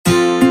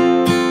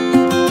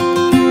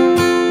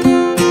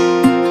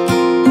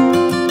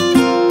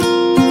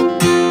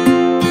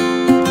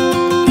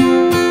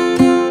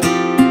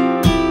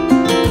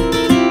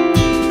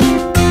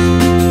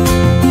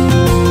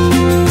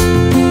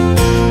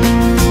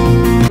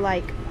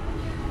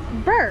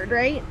bird,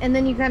 right? And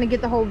then you kind of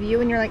get the whole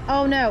view and you're like,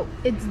 oh no,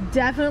 it's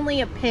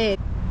definitely a pig.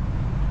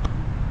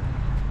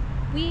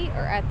 We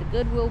are at the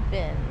Goodwill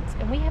bins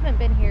and we haven't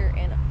been here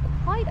in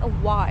quite a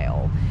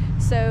while.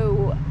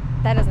 So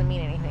that doesn't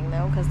mean anything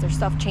though, because their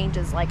stuff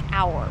changes like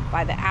hour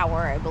by the hour,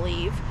 I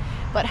believe.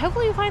 But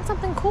hopefully we'll find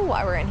something cool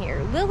while we're in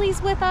here.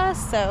 Lily's with us,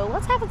 so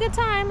let's have a good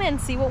time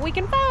and see what we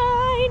can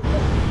find.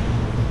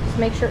 Just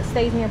make sure it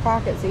stays in your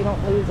pocket so you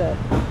don't lose it.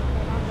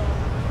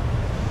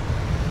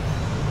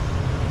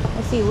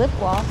 I see lip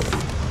gloss.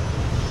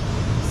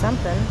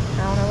 Something.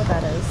 I don't know what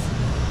that is.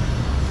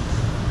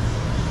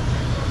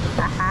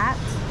 A hat.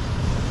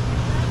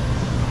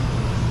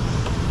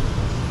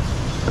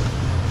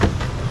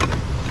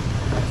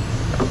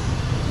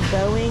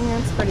 Sewing.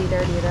 That's pretty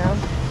dirty though.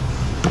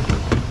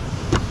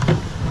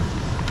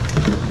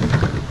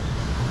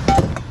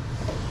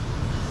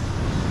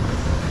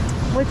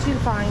 What you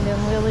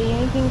finding, Lily?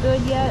 Anything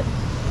good yet?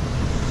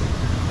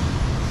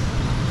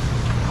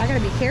 I gotta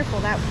be careful.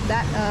 That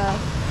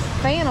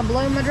fan will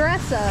blow my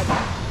dress up.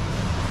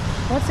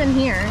 What's in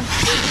here?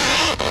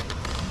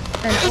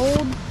 An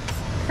old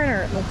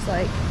printer, it looks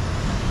like.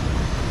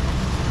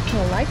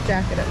 A life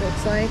jacket, it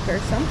looks like, or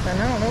something.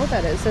 I don't know what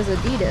that is. It says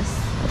Adidas.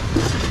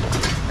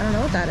 I don't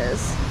know what that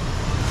is.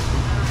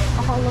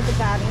 Oh, look at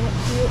that. Ain't it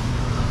cute?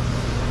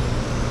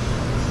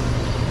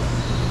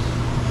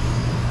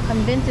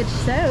 Some vintage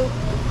soap.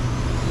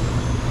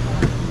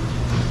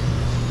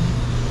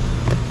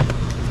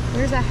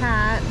 Here's a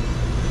hat.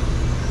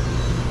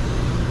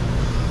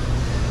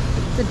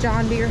 It's a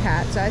John Deere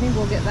hat, so I think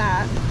we'll get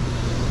that.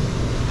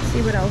 Let's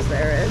see what else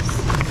there is.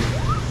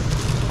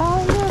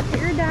 Oh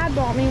look, your dad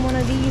bought me one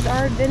of these,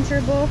 Our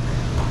Adventure book.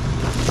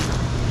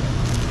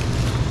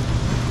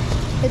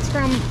 It's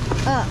from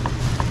Up.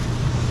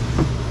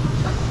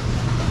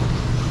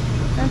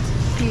 That's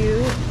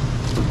cute.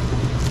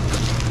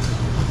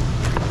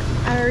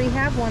 I already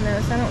have one though,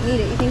 so I don't need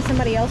it. You think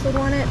somebody else would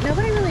want it?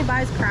 Nobody really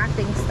buys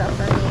crafting stuff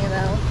from me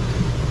though.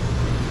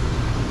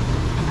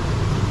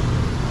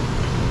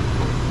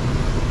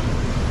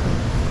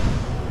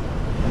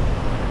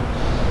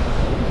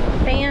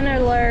 Fan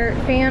alert,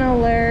 fan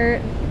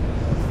alert.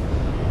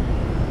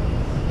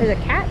 There's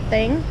a cat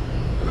thing.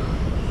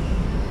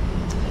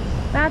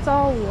 That's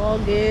all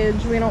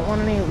luggage. We don't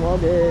want any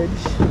luggage.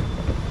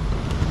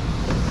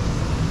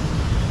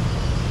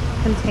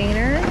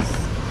 Containers.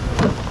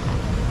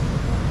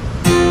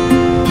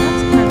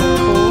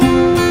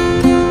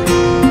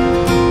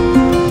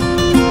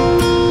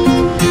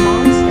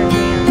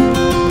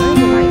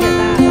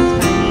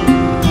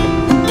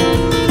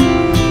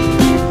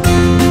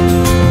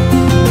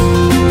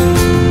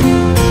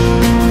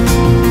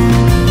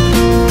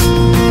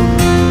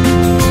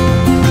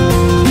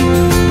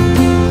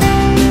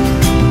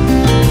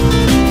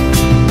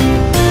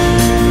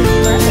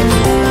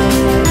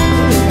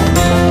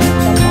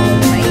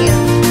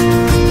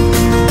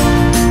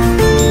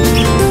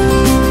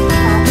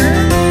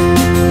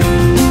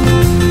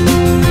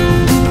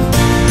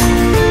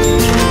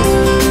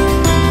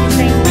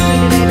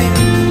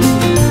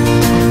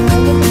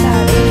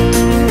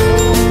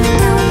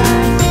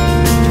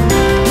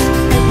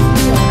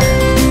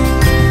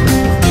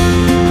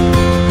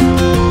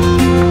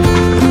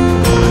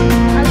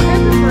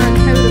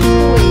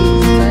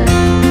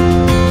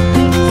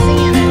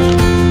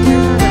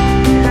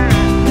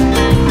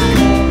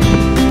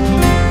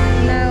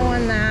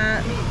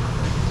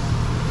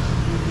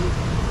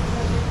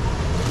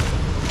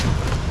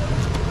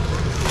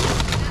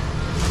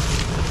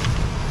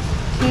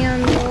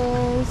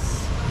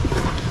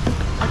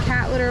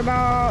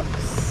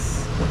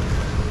 Box.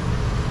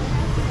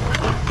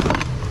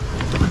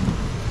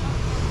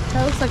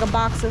 That looks like a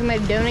box that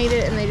somebody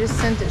donated and they just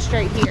sent it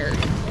straight here.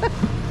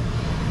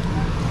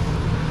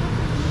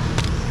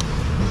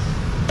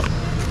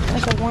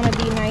 Like a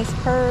wannabe nice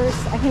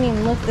purse. I can't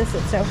even lift this,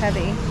 it's so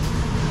heavy.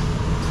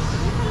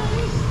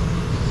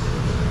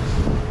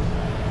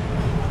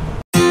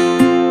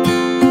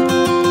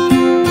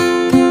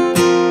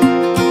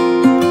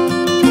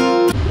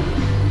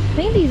 I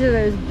think these are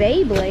those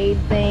Beyblade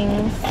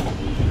things.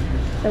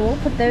 So we'll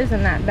put those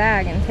in that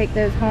bag and take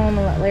those home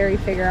and let Larry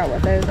figure out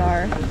what those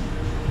are.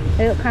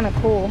 They look kind of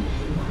cool.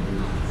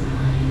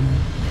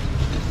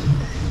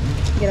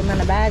 Get them in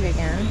the bag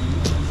again.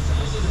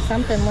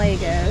 Something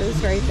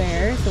Legos right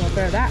there, so we'll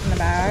throw that in the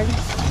bag.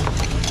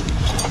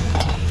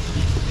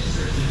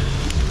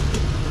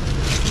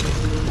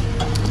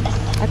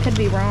 I could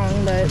be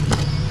wrong, but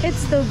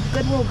it's the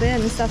Goodwill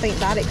bin. Stuff ain't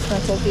that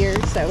expensive here,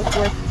 so it's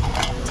worth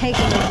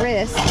taking the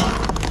risk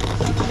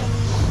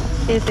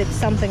if it's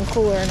something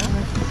cool or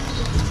not.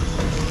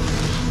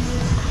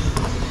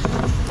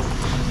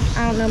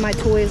 I don't know my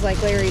toys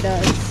like Larry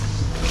does,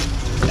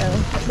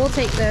 so we'll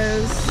take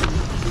those.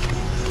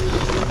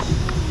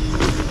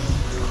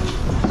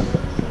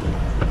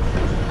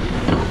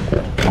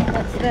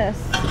 What's this?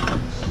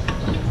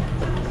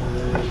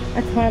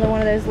 That's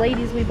one of those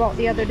ladies we bought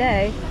the other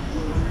day.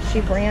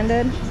 She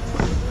branded.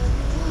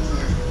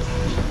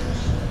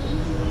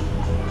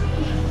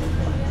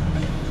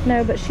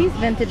 No, but she's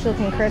vintage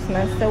looking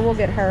Christmas, so we'll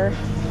get her.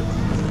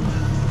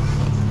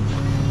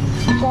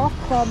 Golf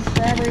clubs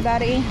for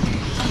everybody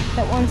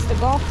that wants the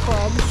golf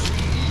clubs.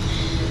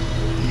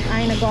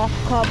 I ain't a golf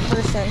club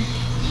person.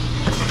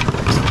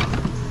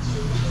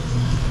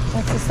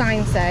 What's the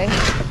sign say?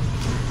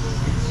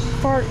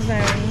 Fart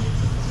zone.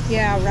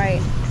 Yeah,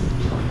 right.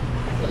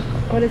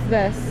 What is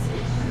this?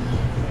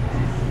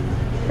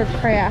 For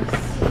crafts.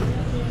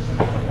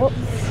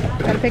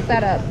 Oops, gotta pick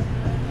that up.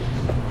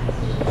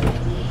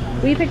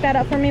 Will you pick that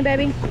up for me,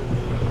 baby?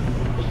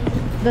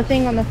 The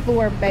thing on the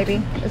floor,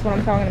 baby, is what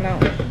I'm talking about.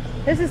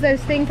 This is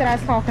those things that I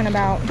was talking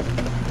about.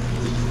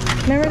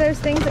 Remember those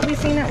things that we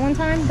seen at one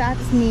time?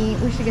 That's neat.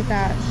 We should get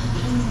that.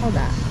 Hold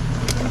that.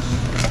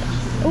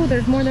 Oh,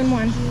 there's more than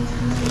one.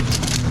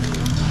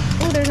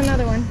 Oh, there's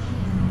another one.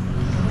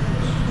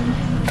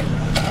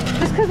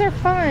 Just because they're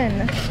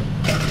fun.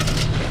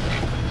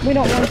 We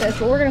don't want this,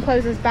 but we're going to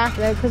close this back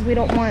though because we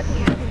don't want...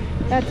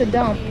 That's a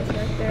dump.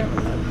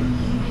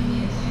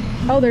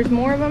 Oh, there's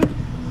more of them?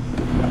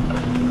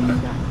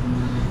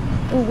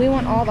 Oh, we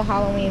want all the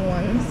Halloween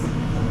ones.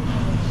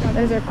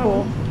 Those are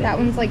cool. That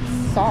one's like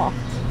soft.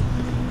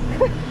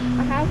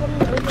 I have one of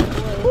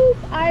those. Oop,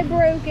 I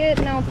broke it.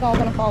 Now it's all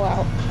gonna fall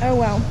out. Oh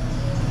well.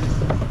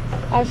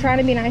 I was trying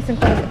to be nice and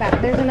close it back.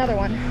 There's another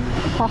one.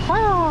 Ha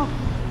ha!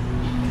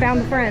 Found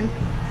a friend.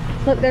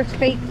 Look, there's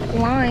fake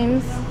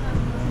limes.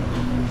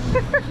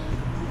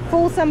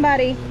 Fool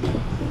somebody.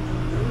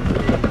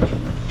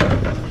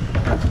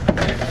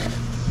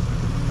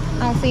 I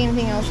don't see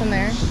anything else in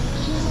there.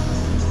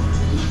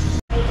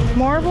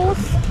 Marbles.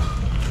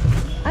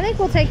 I think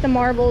we'll take the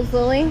marbles,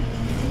 Lily.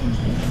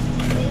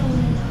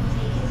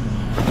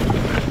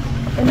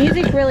 The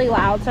music's really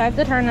loud, so I have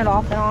to turn it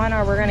off and on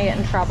or we're gonna get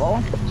in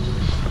trouble.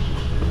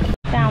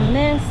 Found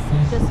this,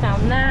 just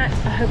found that.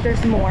 I hope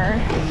there's more.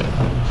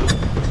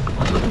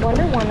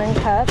 Wonder Woman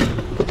cup.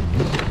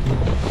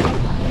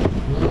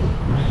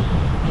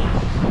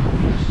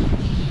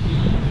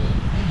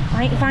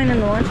 I ain't finding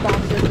the lunch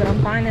boxes, but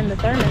I'm finding the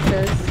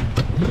thermoses.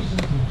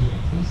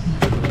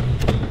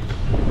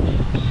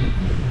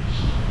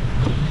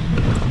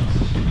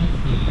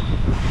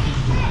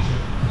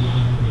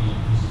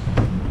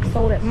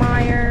 Sold at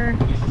Meyer.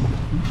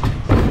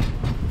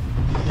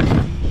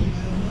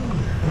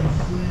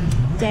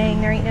 Dang,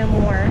 there ain't no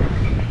more.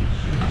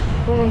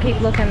 We're gonna keep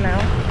looking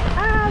though.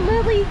 Ah,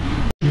 Lily.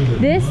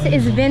 This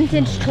is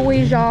vintage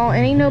toys, y'all,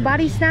 and ain't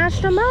nobody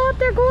snatched them up.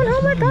 They're going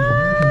home with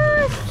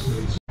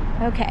us.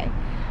 Okay,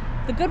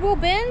 the Goodwill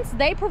bins,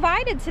 they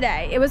provided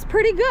today. It was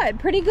pretty good,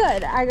 pretty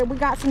good. We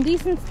got some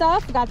decent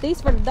stuff. We got these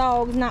for the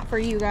dogs, not for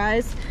you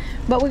guys,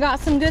 but we got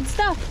some good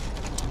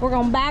stuff. We're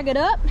gonna bag it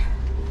up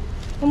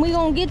and we're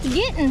gonna get to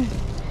getting.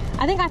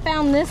 I think I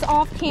found this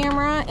off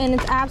camera and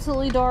it's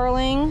absolutely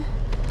darling.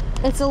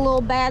 It's a little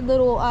bad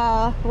little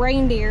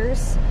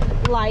reindeer's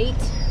light.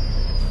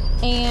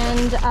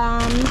 And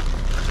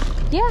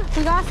yeah,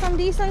 we got some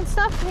decent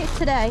stuff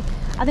today.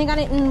 I think I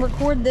didn't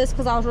record this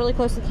because I was really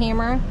close to the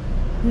camera.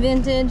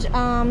 Vintage,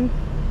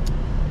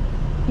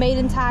 made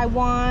in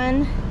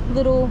Taiwan,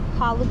 little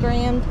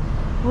hologrammed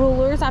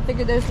rulers. I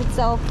figured those would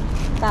sell.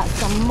 Got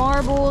some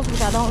marbles, which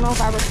I don't know if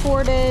I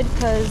recorded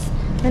because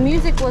the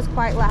music was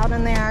quite loud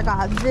in there. I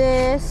got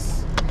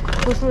this,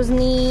 which was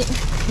neat.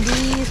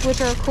 These,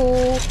 which are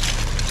cool.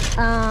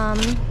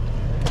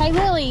 Hey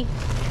Lily,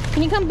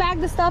 can you come bag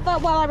the stuff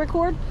up while I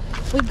record?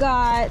 We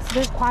got,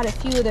 there's quite a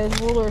few of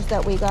those rulers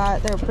that we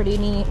got. They're pretty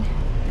neat.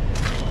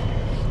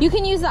 You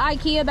can use the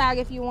IKEA bag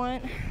if you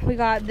want. We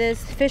got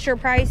this Fisher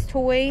Price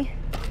toy.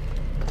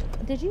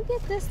 Did you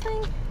get this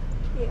thing?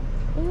 Yeah.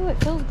 Ooh,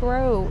 it feels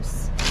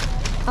gross.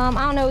 I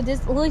don't know,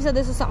 Lily said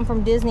this was something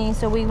from Disney,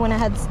 so we went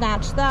ahead and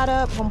snatched that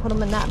up. We're gonna put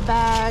them in that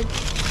bag.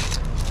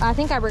 I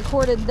think I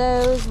recorded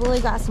those. Lily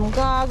got some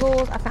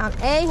goggles. I found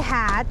a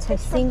hat, a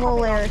single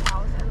layer.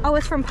 Oh,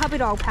 it's from Puppy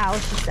Dog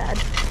Pals, she said.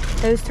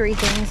 Those three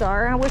things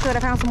are. I wish I would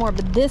have found some more,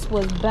 but this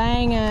was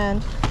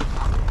banging.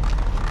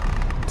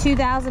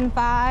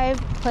 2005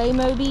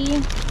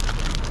 Playmobil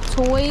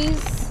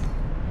toys.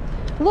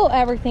 A little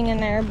everything in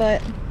there,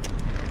 but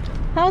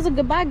that was a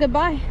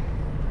goodbye.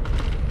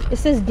 It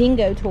says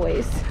Dingo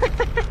Toys.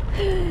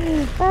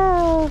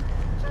 Oh.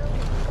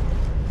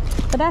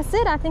 But that's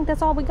it. I think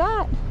that's all we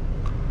got.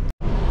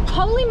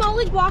 Holy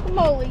moly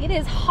guacamole, it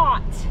is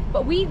hot.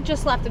 But we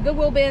just left the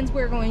Goodwill bins.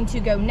 We're going to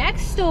go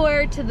next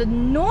door to the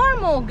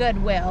normal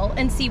Goodwill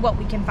and see what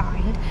we can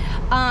find.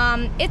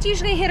 It's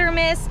usually hit or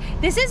miss.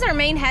 This is our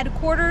main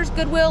headquarters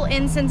Goodwill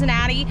in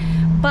Cincinnati,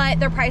 but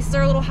their prices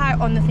are a little high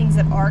on the things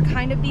that are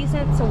kind of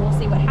decent, so we'll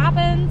see what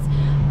happens.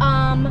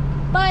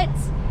 But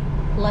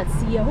let's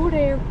see you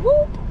there.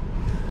 Whoop!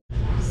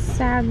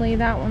 Sadly,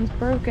 that one's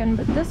broken,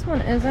 but this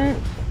one isn't.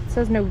 It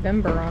says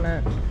November on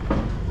it.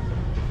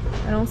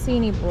 I don't see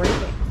any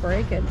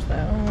breakage though.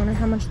 I wonder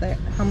how much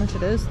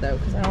it is though,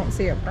 because I don't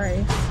see a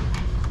price.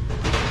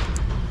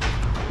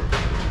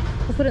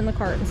 We'll put it in the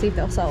cart and see if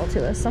they'll sell it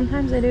to us.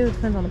 Sometimes they do. It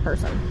depends on the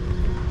person.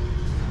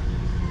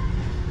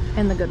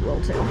 And the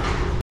Goodwill too.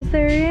 Is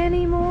there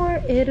any more?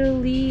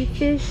 Italy,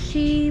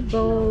 fishy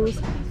bowls,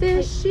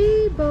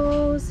 fishy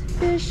bowls,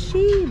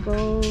 fishy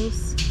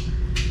bowls.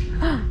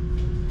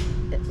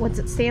 What's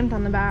it stamped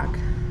on the back?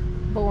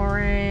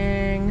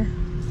 Boring.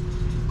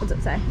 What's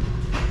it say?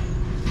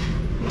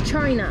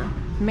 China.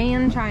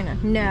 Man China.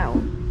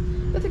 No.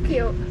 That's a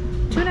cute.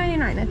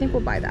 $2.99. I think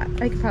we'll buy that.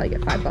 I could probably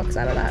get $5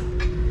 out of that.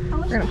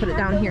 We're gonna put it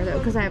down here though,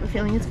 because I have a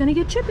feeling it's gonna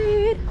get chipped.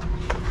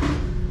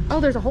 Oh,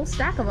 there's a whole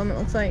stack of them, it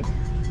looks like.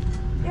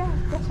 Yeah,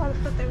 that's why I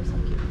thought they were so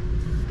cute.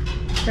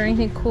 Is there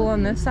anything cool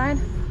on this side?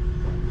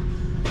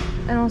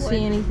 I don't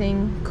see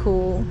anything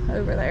cool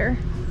over there.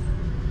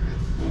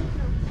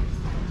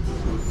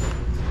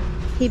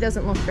 He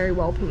doesn't look very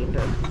well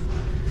painted.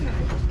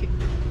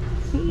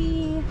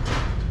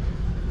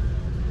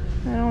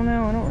 I don't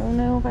know. I don't really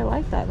know if I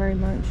like that very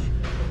much.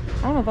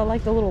 I don't know if I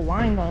like the little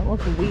lines on it. It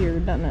looks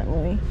weird, doesn't it,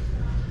 Louie?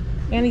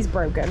 And he's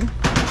broken.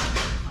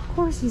 Of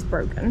course he's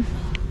broken.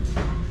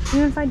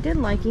 Even if I did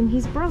like him,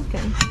 he's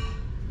broken.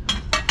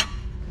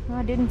 Well,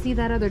 I didn't see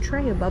that other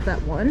tray above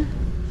that one.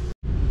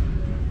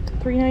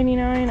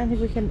 $3.99. I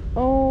think we can...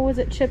 Oh, is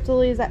it chipped,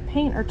 Lily? Is that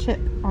paint or chip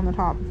on the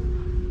top?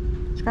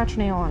 Scratch a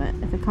nail on it.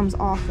 If it comes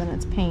off, then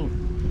it's paint.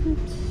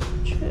 It's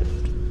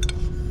chipped.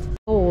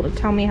 Oh, to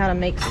tell me how to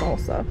make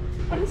salsa.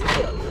 What is it?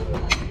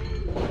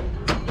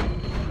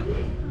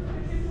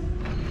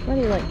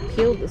 Somebody like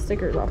peeled the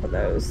stickers off of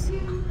those.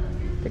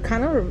 They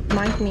kind of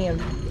remind me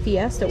of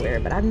Fiesta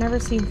ware, but I've never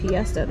seen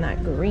Fiesta in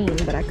that green.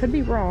 But I could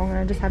be wrong.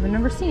 I just haven't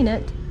never seen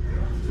it.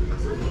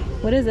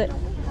 What is it?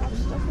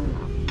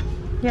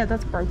 Yeah,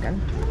 that's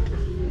broken.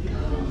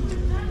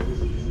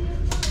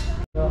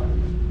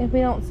 If we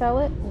don't sell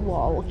it,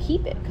 well, we'll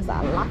keep it because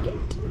I like it.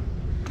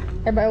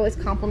 Everybody always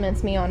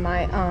compliments me on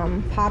my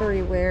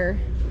pottery ware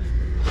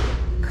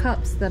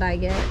cups that I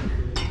get.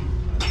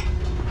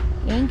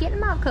 You ain't getting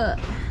my cup.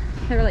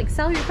 They were like,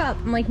 sell your cup.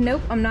 I'm like,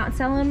 nope, I'm not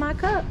selling my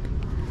cup.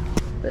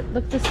 But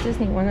look, this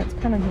Disney one, that's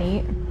kind of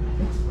neat.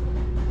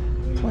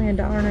 It's only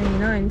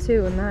 $1.99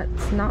 too, and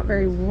that's not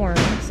very warm,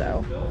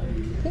 so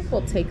I think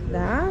we'll take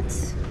that.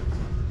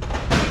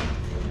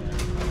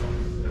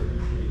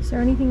 Is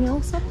there anything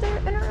else up there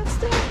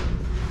interesting?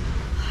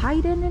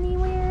 Hiding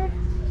anywhere?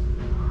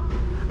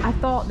 I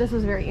thought this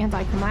was very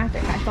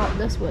anticlimactic. I thought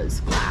this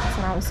was glass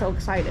and I was so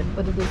excited,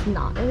 but it is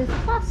not. It is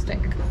plastic.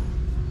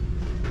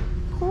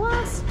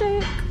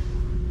 Plastic.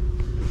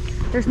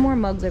 There's more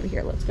mugs over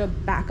here. Let's go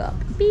back up.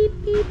 Beep,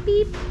 beep,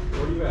 beep.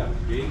 Where are you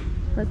at, Gate?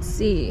 Let's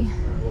see.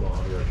 Hold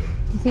on, here.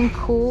 Anything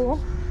cool?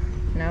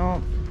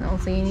 No, I don't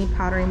see any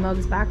pottery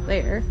mugs back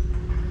there.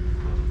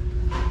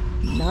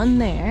 None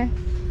there.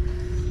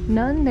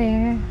 None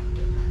there.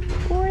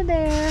 Or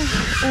there.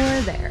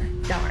 Or there.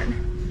 Darn.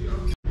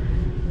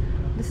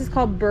 This is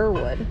called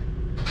burwood.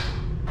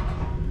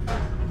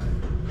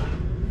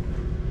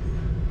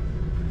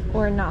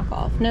 Or a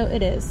knockoff. No,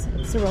 it is.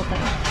 It's the real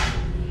thing.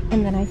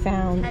 And then I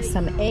found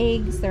some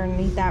eggs. They're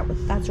underneath that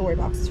with that jewelry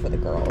boxes for the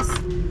girls.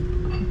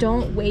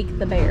 Don't wake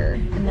the bear.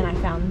 And then I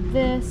found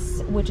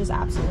this, which is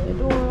absolutely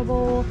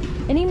adorable.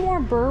 Any more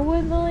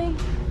burwood, Lily?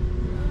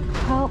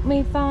 Help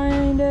me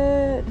find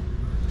it.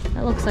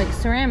 That looks like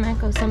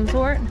ceramic of some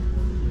sort.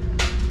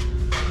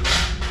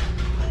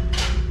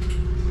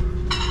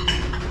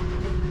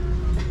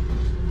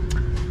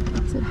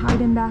 Is it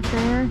hiding back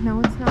there? No,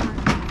 it's not.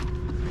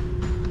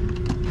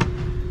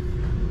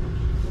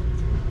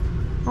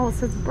 Oh, it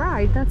says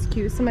bride. That's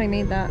cute. Somebody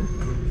made that.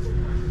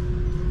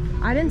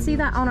 I didn't see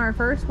that on our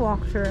first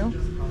walkthrough.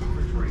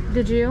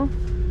 Did you?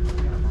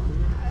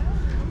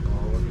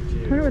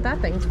 I wonder what that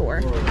thing's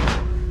for.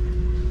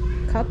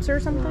 Cups or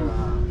something?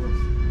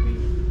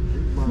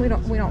 We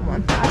don't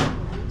want that.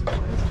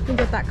 We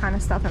get that kind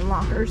of stuff in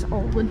lockers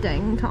all the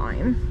dang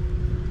time.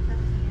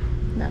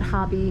 That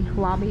Hobby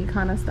Lobby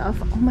kind of stuff.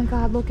 Oh my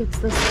god, look, it's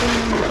the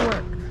spring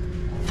fork.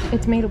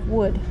 It's made of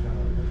wood.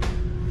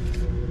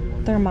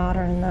 They're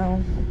modern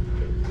though.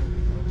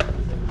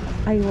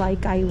 I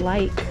like.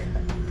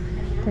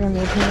 They're gonna be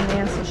a pain in the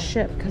ass to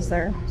ship because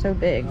they're so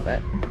big, but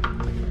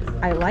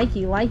I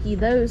likey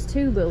those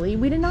too, Lily.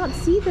 We did not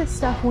see this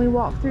stuff when we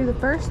walked through the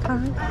first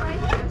time. I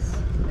like this.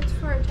 It's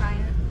for a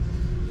giant.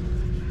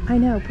 I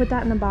know, put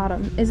that in the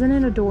bottom. Isn't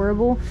it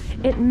adorable?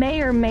 It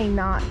may or may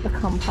not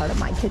become part of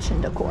my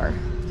kitchen decor.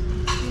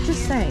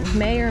 Just saying,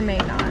 may or may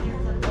not.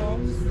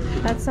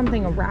 That's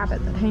something, a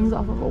rabbit that hangs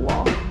off of a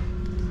wall.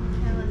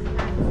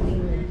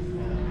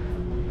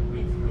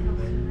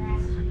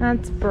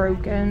 That's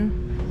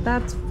broken.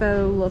 That's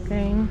faux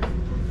looking.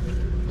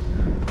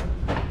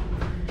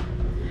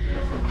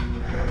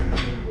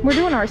 We're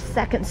doing our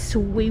second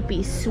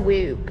swoopy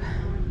swoop.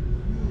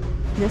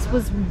 This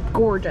was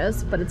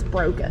gorgeous, but it's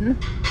broken.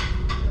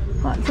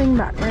 That thing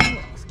back there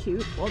looks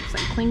cute. Whoops, I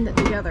cleaned it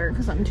together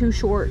because I'm too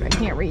short. I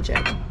can't reach it.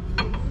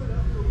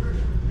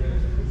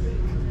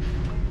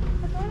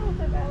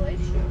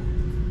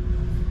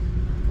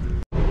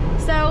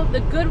 So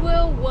the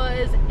Goodwill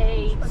was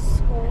a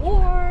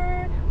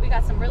score. We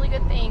got some really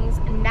good things.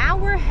 Now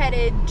we're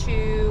headed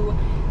to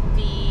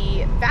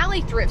the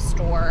Valley Thrift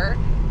Store.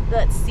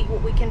 Let's see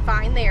what we can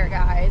find there,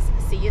 guys.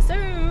 See you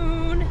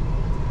soon.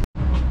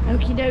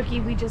 Okie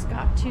dokie, we just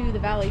got to the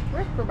Valley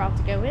Thrift. We're about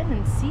to go in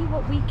and see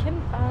what we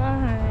can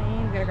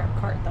find. We gotta grab a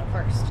cart though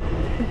first.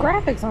 The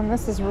graphics on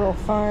this is real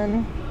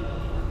fun.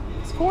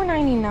 It's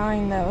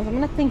 $4.99 though, so I'm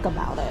gonna think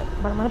about it,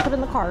 but I'm gonna put it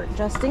in the cart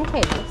just in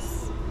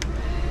case.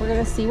 We're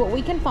gonna see what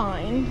we can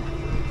find.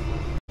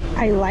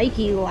 I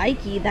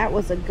likey, that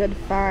was a good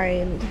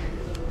find.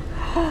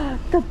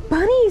 The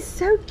bunny's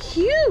so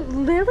cute,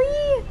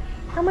 Lily.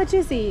 How much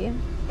is he?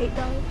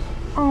 $8.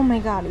 Oh my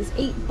god, he's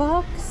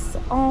 $8.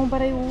 Oh,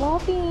 but I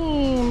love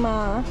him.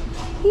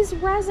 He's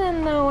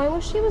resin though. I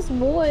wish he was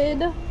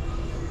wood.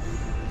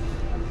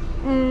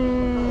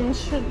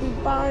 Should we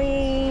buy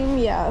him?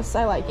 Yes,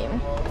 I like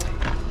him.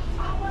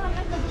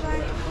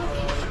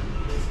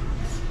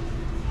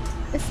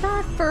 It's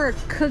not for a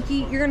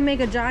cookie. You're gonna make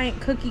a giant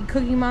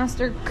Cookie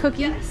Monster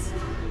cookie? Yes.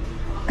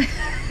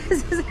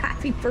 This is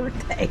happy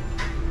birthday.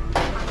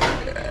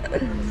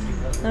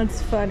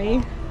 That's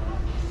funny.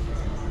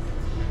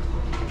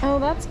 Oh,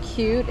 that's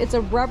cute. It's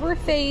a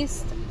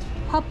rubber-faced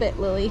puppet,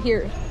 Lily.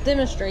 Here,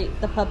 demonstrate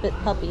the puppet.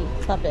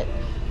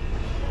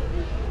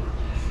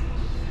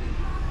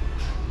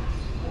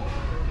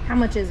 How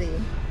much is he?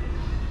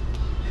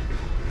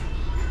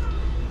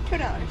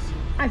 $2.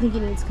 I think he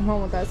needs to come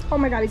home with us. Oh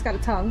my god, he's got a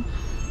tongue.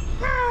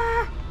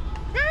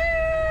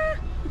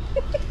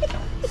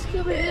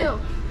 Scooby-Doo.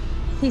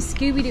 He's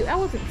Scooby-Doo. That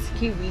wasn't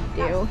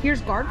Scooby-Doo.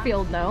 Here's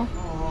Garfield, though.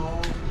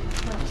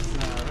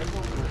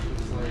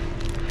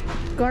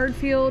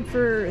 Garfield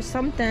for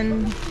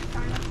something.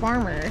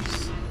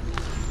 Farmers.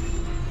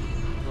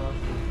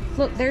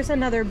 Look, there's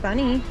another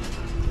bunny.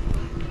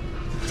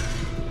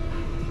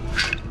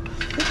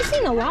 We've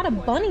seen a lot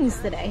of bunnies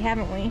today,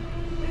 haven't we?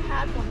 We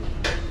had one.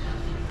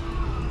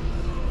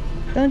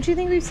 Don't you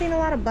think we've seen a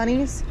lot of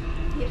bunnies?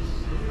 Yes.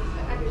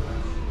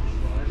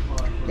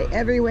 They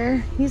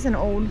everywhere. He's an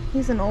old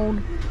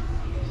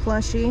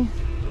plushie.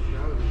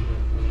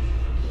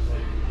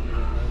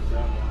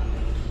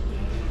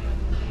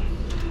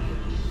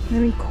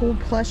 Any cool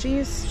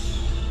plushies?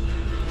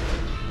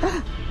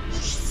 Ah,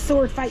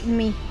 sword fighting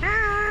me.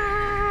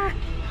 Ah!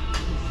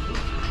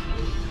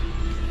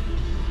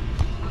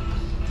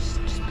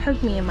 Just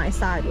poke me in my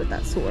side with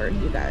that sword,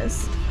 you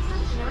guys.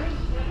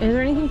 Is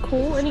there anything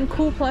cool? Any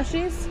cool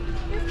plushies?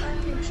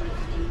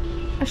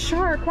 A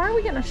shark? Why are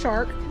we getting a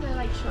shark? Because I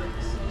like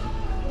sharks.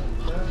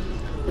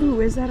 Ooh,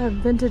 is that a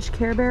vintage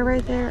Care Bear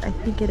right there? I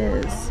think it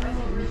is.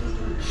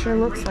 Sure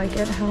looks like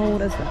it. How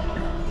old is that?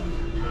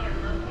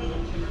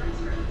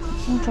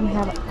 It's gonna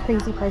have a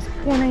crazy price.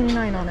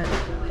 $4.99 on it.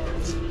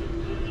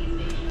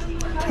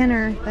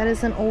 Kenner, that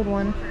is an old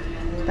one.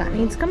 That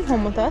needs to come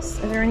home with us.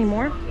 Is there any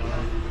more?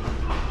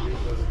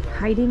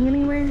 Hiding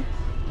anywhere?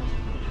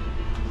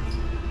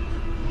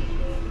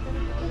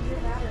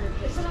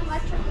 It's an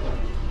electric one.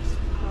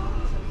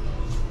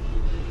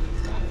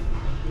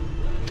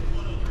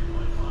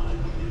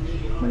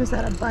 What is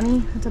that, a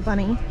bunny? It's a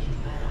bunny.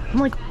 I'm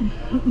like,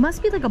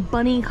 must be like a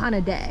bunny kind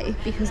of day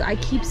because I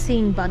keep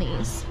seeing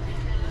bunnies.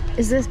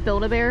 Is this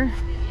Build-A-Bear?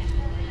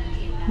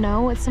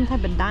 No, it's some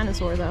type of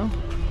dinosaur though.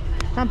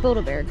 Not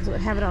Build-A-Bear because it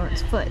would have it on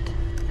its foot.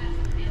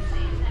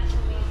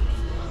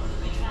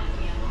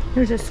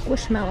 There's a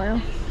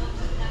Squishmallow.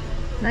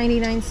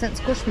 99-cent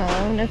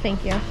Squishmallow. No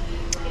thank you.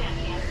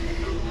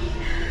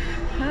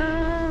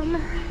 I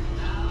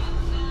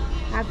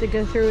have to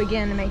go through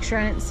again to make sure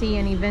I didn't see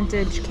any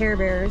vintage Care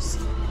Bears.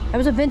 That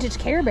was a vintage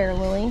Care Bear,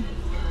 Lily.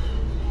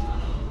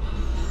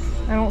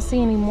 I don't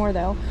see any more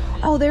though.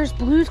 Oh, there's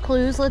Blue's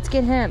Clues. Let's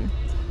get him.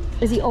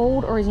 Is he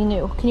old or is he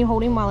new? Can you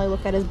hold him while I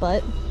look at his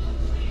butt?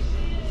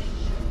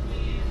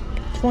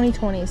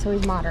 2020, so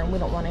he's modern. We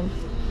don't want him.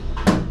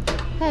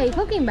 Hey,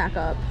 hook him back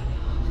up.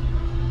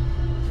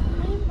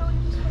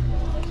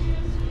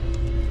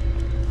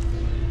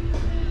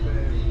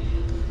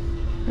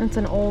 That's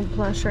an old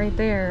plush right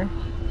there.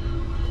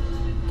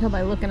 Tell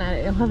by looking at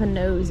it, it'll have a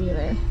nose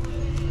either.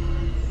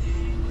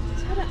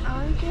 Is that an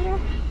alligator?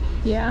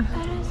 Yeah.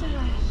 That is an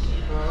alligator.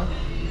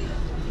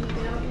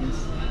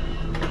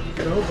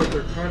 No, but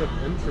they're kind of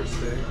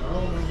interesting. I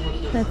don't know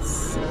what Let's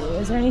see.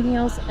 Is there anything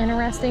else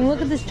interesting?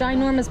 Look at this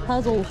ginormous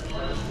puzzle.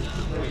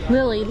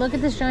 Lily, look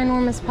at this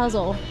ginormous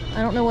puzzle.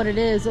 I don't know what it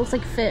is. It looks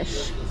like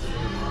fish.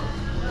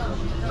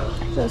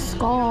 It's a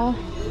skull. I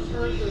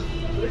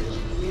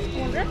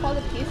wonder if all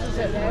the pieces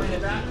are there. I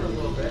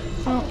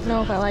don't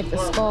know if I like the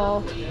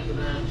skull.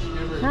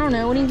 I don't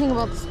know. What do you think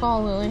about the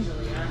skull, Lily?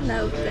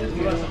 No, it's been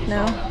here.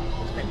 No?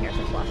 It's been here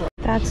since last.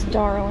 That's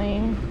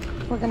darling.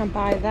 We're gonna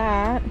buy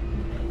that.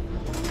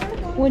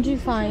 What'd you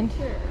find?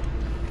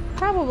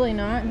 Probably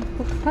not.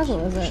 What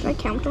puzzle is it? Should I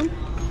count them?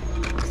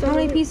 How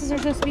many pieces are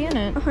supposed to be in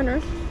it?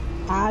 100.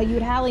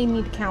 You'd hardly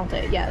need to count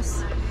it,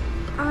 yes.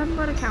 I'm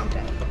gonna count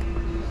it.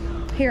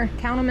 Here,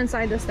 count them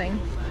inside this thing.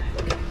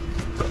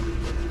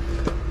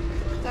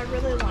 I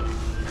really want it.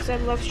 Because I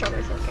love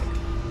strawberry shortcake.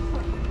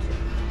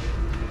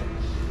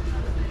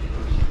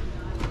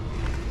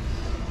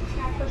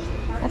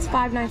 That's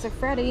 5 Nights at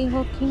Freddy.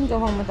 Look, you can go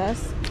home with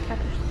us.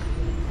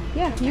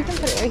 Yeah, you can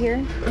put it right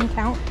here and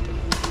count.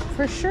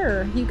 For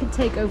sure. You could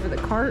take over the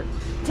cart.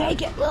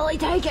 Take it, Lily,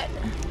 take it.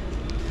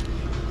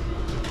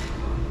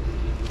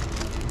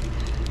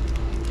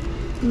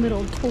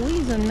 Little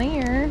toys in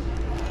there.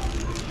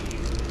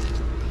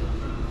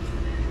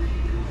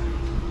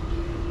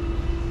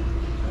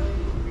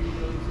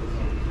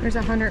 There's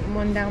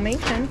 101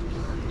 Dalmatian.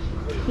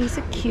 He's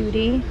a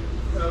cutie.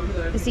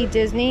 Is he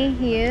Disney?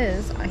 He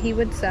is. He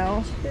would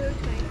sell.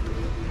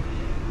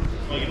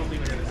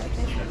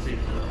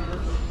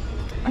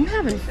 I'm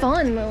having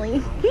fun,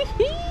 Lily.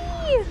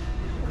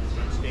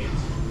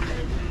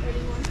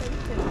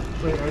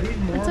 Wait, are these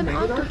more It's an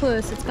Megadars?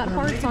 octopus. It's got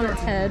hearts on its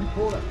head.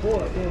 Hold up.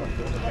 I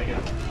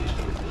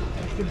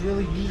could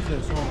really use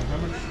this. Oh, how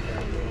much?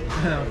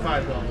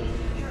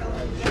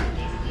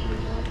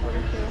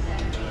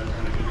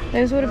 $5.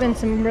 Those would have been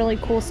some really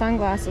cool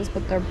sunglasses,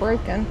 but they're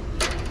broken.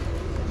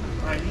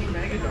 I need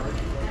Megadars.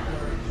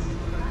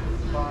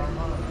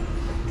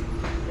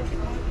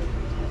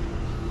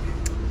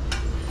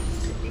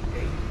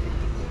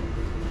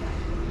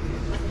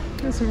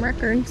 And some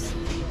records.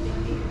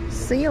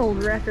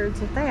 Sealed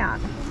records at that.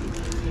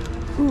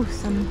 Ooh,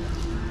 some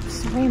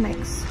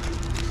ceramics.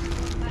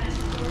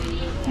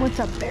 What's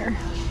up there?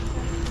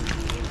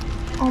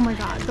 Oh my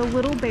god, the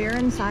little bear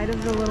inside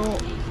of the little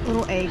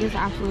egg is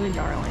absolutely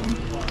darling.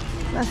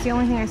 That's the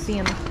only thing I see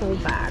in the whole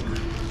bag.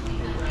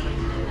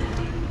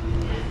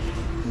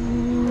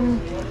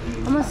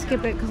 I'm gonna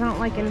skip it because I don't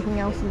like anything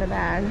else in the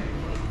bag.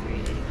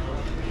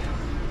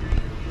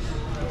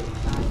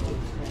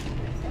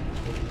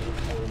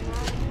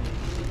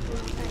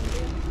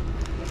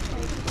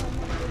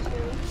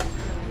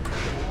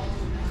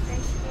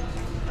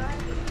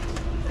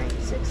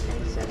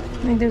 I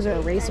think those are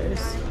erasers.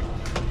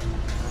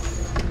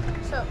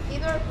 So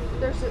either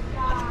there's a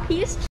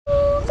piece.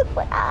 Look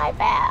what I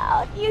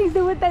found. You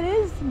know what that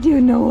is? Do you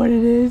know what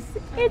it is?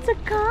 It's a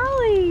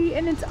collie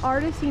and it's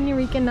Artesina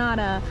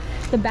Ricanata.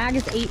 The bag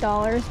is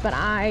 $8, but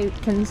I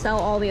can sell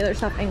all the other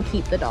stuff and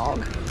keep the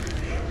dog.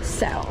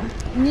 So,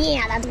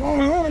 yeah, that's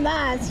going on with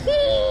us.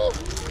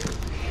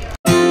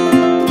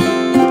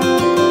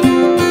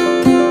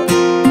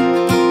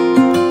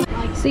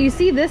 So you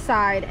see this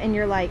side and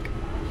you're like,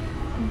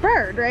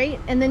 bird, right?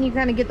 And then you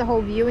kind of get the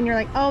whole view and you're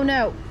like, oh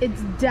no,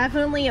 it's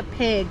definitely a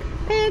pig.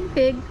 Pig.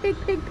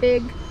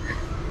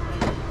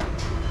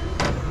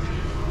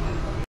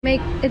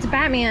 It's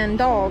Batman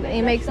dog and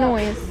he makes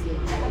noise.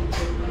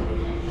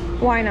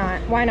 Why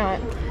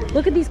not?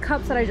 Look at these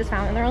cups that I just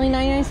found, and they're only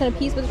 99 cents a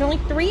piece, but there's only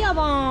 3 of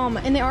them,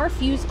 and they are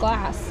fused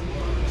glass.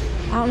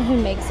 I don't know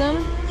who makes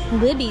them.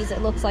 Libby's,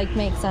 it looks like,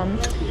 makes them.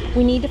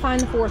 We need to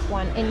find the 4th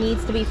one. It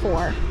needs to be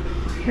 4.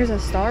 Here's a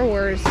Star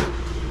Wars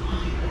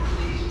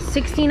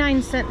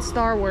 69-cent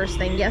Star Wars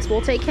thing. Yes,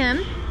 we'll take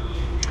him.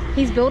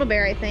 He's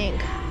Build-A-Bear, I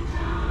think.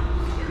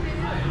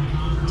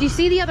 Do you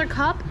see the other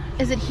cup?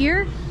 Is it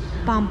here?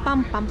 Bum,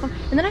 bum, bum, bum.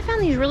 And then I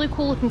found these really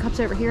cool looking cups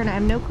over here, and I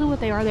have no clue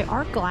what they are. They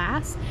are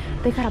glass.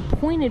 They got a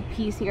pointed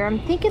piece here. I'm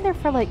thinking they're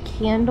for like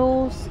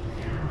candles,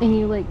 and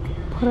you like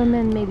put them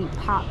in maybe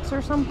pots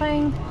or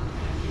something.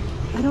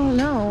 I don't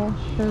know.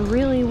 They're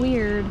really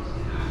weird.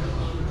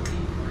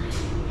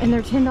 And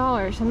they're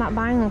 $10. I'm not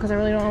buying them because I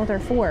really don't know what they're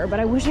for,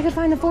 but I wish I could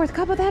find the 4th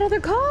cup without other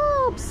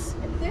cups.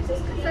 If this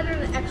is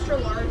considered an extra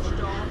large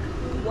dog,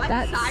 what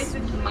size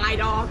is my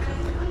dog?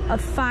 A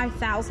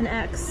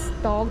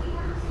 5000X dog.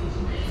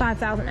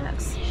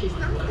 5000X. She's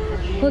not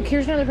good. Look,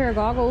 here's another pair of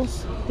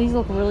goggles. These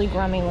look really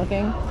grummy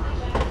looking.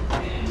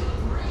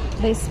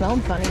 They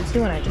smelled funny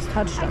too when I just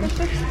touched them. I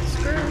can fix the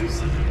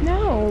screws.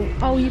 No.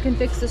 Oh, you can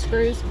fix the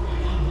screws.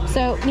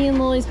 So me and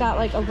Lily's got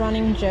like a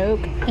running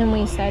joke, and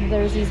we said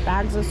there's these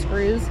bags of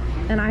screws,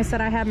 and I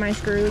said I had my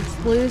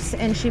screws loose,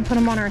 and she put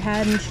them on her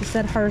head, and she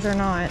said hers are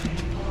not.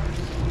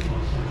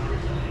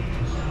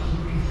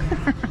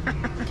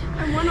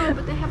 I want them,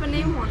 but they have a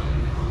name on them.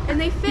 And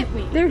they fit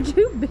me. They're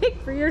too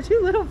big for you, too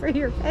little for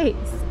your face.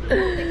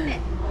 They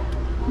fit.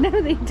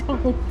 No, they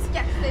don't.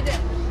 Yes, they do.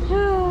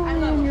 Oh, I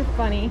love man, them. you're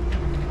funny. You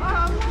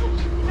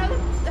know,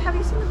 have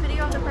you seen the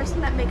video of the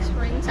person that makes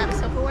rings out of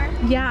silverware?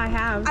 Yeah, I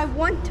have. I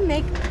want to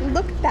make,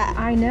 look at that.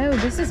 I know,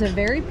 this is a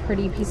very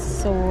pretty piece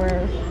of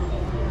silverware.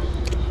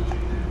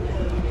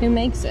 Who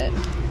makes it?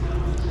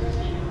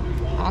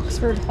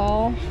 Oxford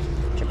Hall,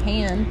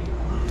 Japan.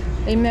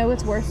 They know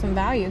it's worth some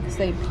value because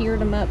they peered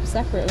them up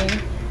separately.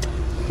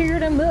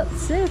 Peered them up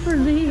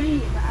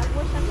separately. I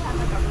wish I could have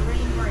like a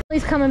ring.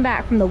 He's coming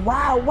back from the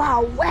Wild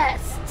Wild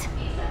West.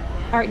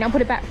 All right, now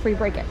put it back before you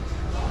break it.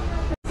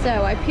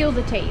 So I peeled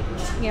the tape.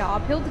 Yeah, I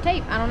peeled the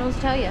tape. I don't know what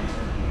to tell you.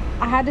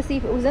 I had to see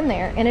if it was in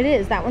there, and it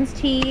is. That one's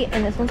tea,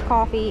 and this one's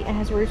coffee, and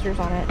has roosters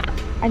on it.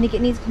 I think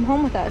it needs to come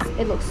home with us.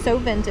 It looks so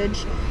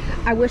vintage.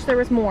 I wish there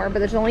was more, but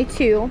there's only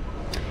 2.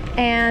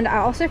 And I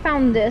also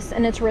found this,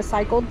 and it's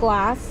recycled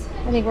glass.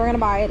 I think we're gonna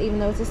buy it, even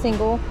though it's a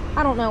single.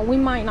 I don't know. We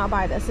might not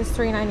buy this. It's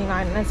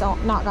 $3.99, and it's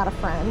not got a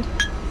friend.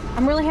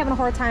 I'm really having a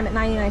hard time at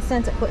 99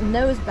 cents at putting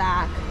those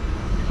back.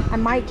 I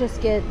might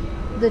just get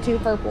the 2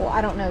 purple.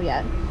 I don't know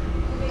yet.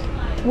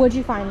 What'd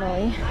you find,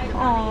 Lily?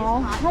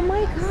 Aw, oh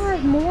my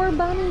god, more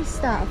bunny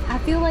stuff. I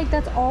feel like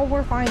that's all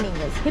we're finding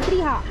is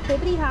hippity hop,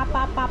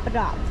 pop, pop, a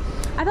dop.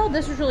 I thought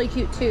this was really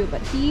cute too, but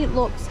he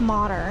looks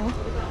modern.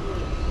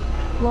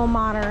 Little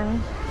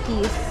modern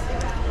piece.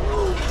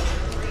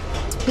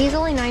 He's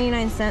only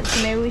 99 cents,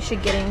 so maybe we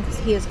should get him because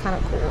he is kind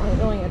of cool. He's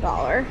only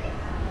 $1.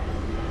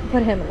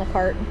 Put him in the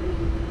cart.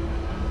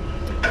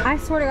 I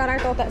swear to God, I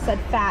thought that said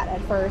fat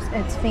at first.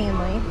 It's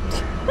family.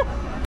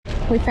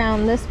 We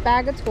found this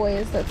bag of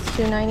toys that's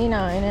 $2.99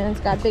 and it's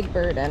got Big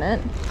Bird in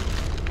it.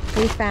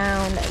 We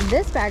found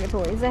this bag of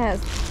toys that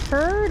has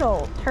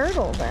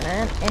turtles in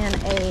it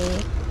and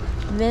a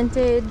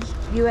vintage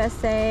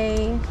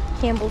USA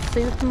Campbell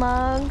Soup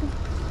mug.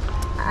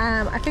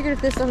 I figured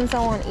if this doesn't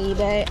sell on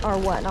eBay or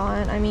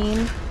whatnot, I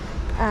mean,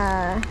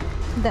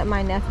 that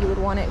my nephew would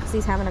want it because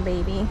he's having a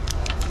baby.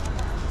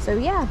 So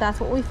yeah,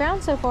 that's what we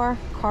found so far.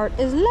 Cart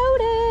is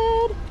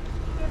loaded.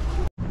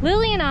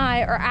 Lily and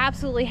I are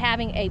absolutely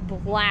having a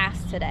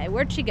blast today.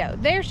 Where'd she go?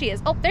 There she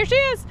is. Oh, there she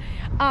is.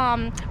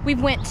 We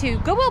went to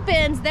Goodwill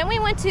Bins, then we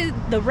went to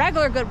the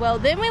regular Goodwill,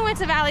 then we went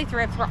to Valley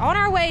Thrift. We're on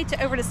our way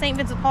over to St.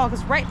 Vincent Paul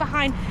because right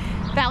behind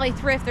Valley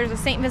Thrift there's a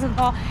St. Vincent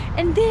Paul.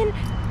 And then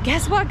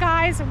guess what,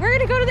 guys? We're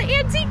gonna go to the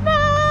antique mall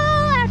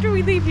after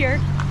we leave here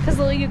because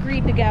Lily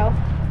agreed to go.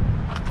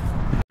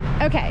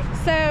 Okay,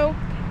 so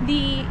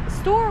the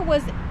store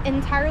was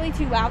entirely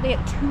too loud. They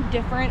had two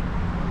different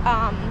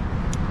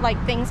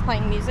like things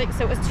playing music,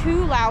 so it was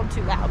too loud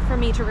for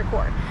me to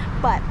record.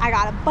 But I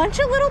got a bunch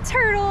of little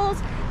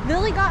turtles.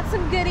 Lily got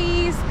some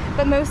goodies,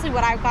 but mostly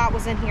what I got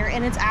was in here,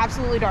 and it's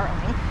absolutely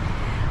darling.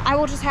 I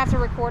will just have to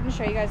record and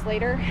show you guys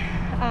later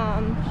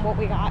what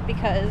we got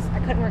because I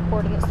couldn't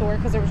record in the store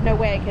because there was no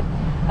way I could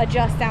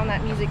adjust down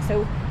that music,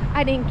 so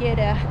I didn't get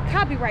a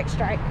copyright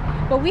strike.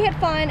 But we had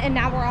fun, and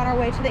now we're on our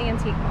way to the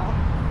antique mall.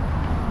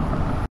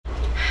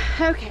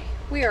 Okay,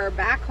 we are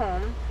back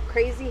home,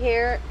 crazy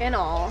hair and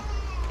all,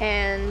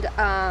 and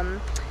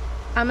I'm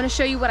gonna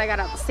show you what I got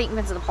out of St.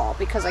 Vincent de Paul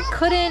because I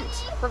couldn't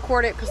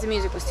record it because the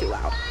music was too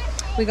loud.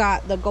 We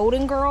got the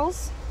Golden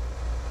Girls,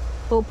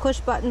 little push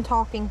button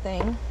talking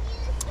thing,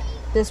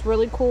 this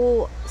really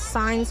cool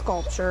sign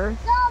sculpture.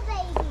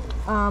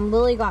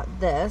 Lily got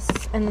this,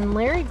 and then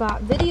Larry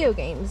got video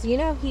games. You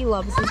know he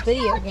loves his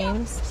video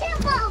games.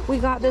 We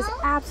got this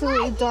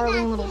absolutely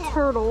darling little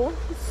turtle,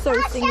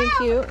 so stinking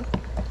cute.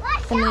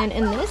 And then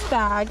in this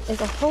bag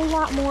is a whole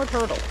lot more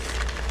turtles.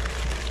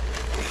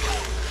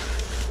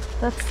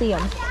 Let's see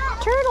them.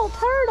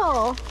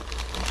 Turtle!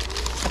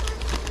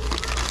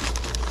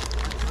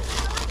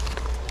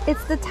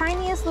 It's the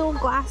tiniest little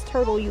glass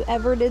turtle you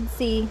ever did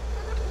see.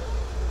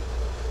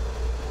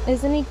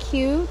 Isn't he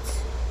cute?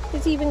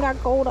 He's even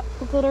got gold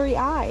glittery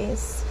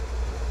eyes.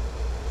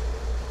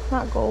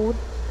 Not gold,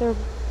 they're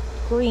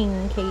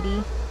green,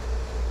 Katie.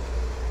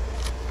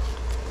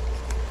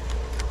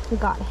 We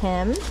got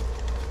him.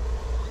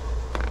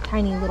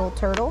 Tiny little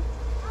turtle.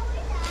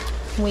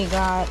 We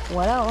got,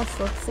 what else?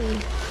 Let's see.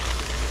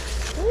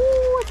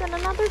 Ooh, it's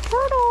another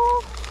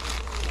turtle.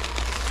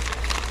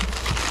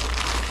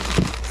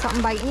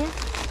 Something biting you?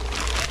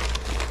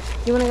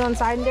 You want to go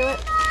inside and do it?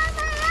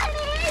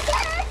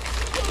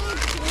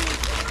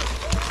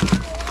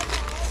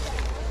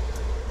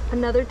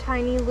 Another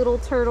tiny little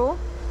turtle.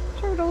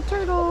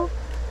 Turtle.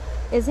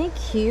 Isn't he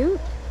cute?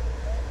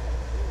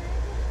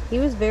 He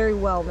was very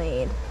well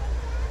made.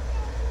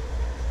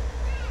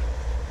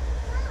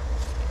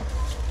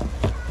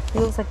 He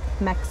looks like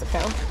Mexico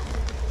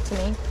to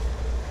me.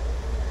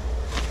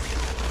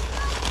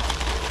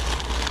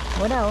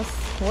 What else?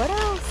 What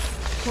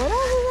else is in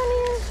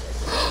here?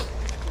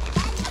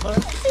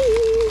 Let's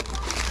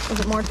see. Is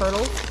it more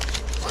turtles?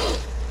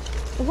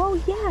 Whoa,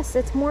 yes,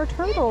 it's more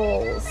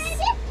turtles.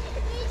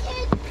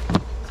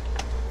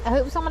 I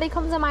hope somebody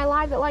comes in my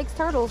live that likes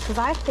turtles because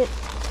I hit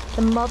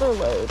the mother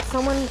load.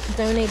 Someone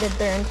donated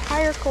their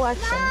entire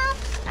collection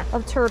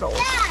of turtles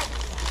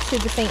to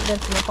the St.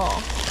 Vincent de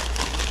Paul.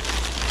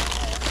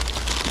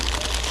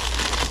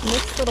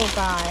 This little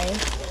guy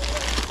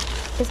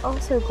is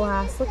also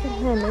glass. Look at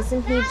him.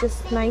 Isn't he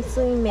just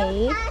nicely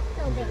made?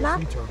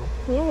 Not,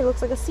 yeah, he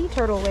looks like a sea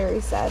turtle,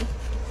 Larry said.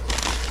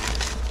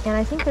 And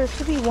I think there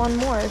should be one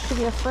more. There should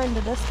be a friend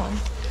of this one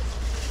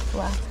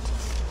left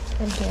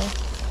in here.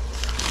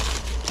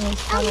 And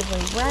he's probably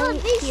right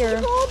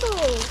here.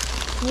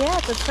 Yeah,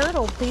 it's a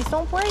turtle. Please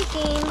don't break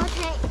him.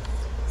 Okay.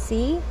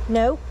 See?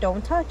 No,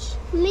 don't touch.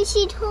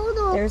 Missy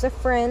turtle. There's a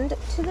friend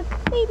to the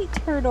baby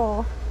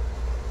turtle.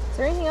 Is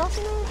there anything else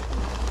in there?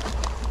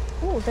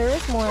 Oh, there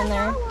is more in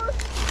there.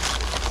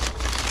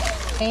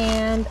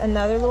 And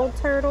another little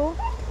turtle.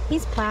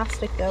 He's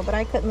plastic though, but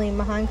I couldn't leave him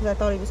behind because I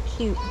thought he was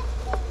cute.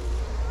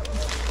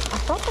 I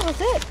thought that was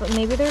it, but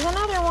maybe there's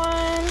another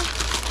one.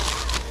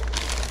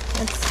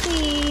 Let's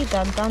see.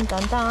 Dun dun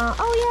dun dun.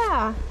 Oh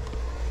yeah.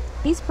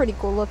 He's pretty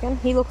cool looking.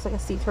 He looks like a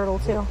sea turtle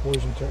too.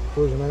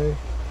 Poison A,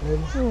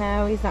 maybe?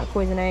 No, he's not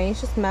poison A.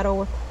 He's just metal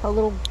with a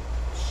little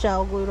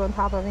shell glued on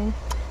top of him.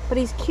 But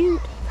he's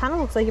cute. Kind of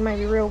looks like he might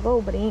be real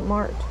gold, but he ain't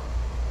marked.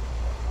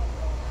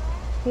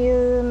 He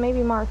may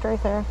be marked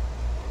right there.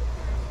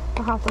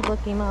 I'll have to look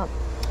him up.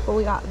 But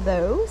we got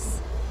those.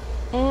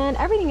 And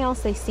everything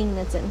else they've seen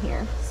that's in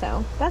here.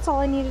 So that's all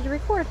I needed to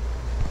record.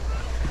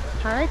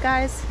 Alright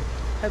guys.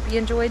 Hope you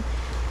enjoyed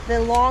the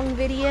long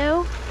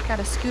video. Got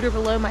a scooter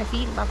below my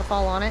feet. I'm about to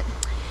fall on it.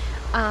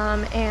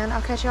 And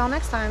I'll catch you all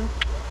next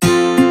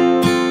time.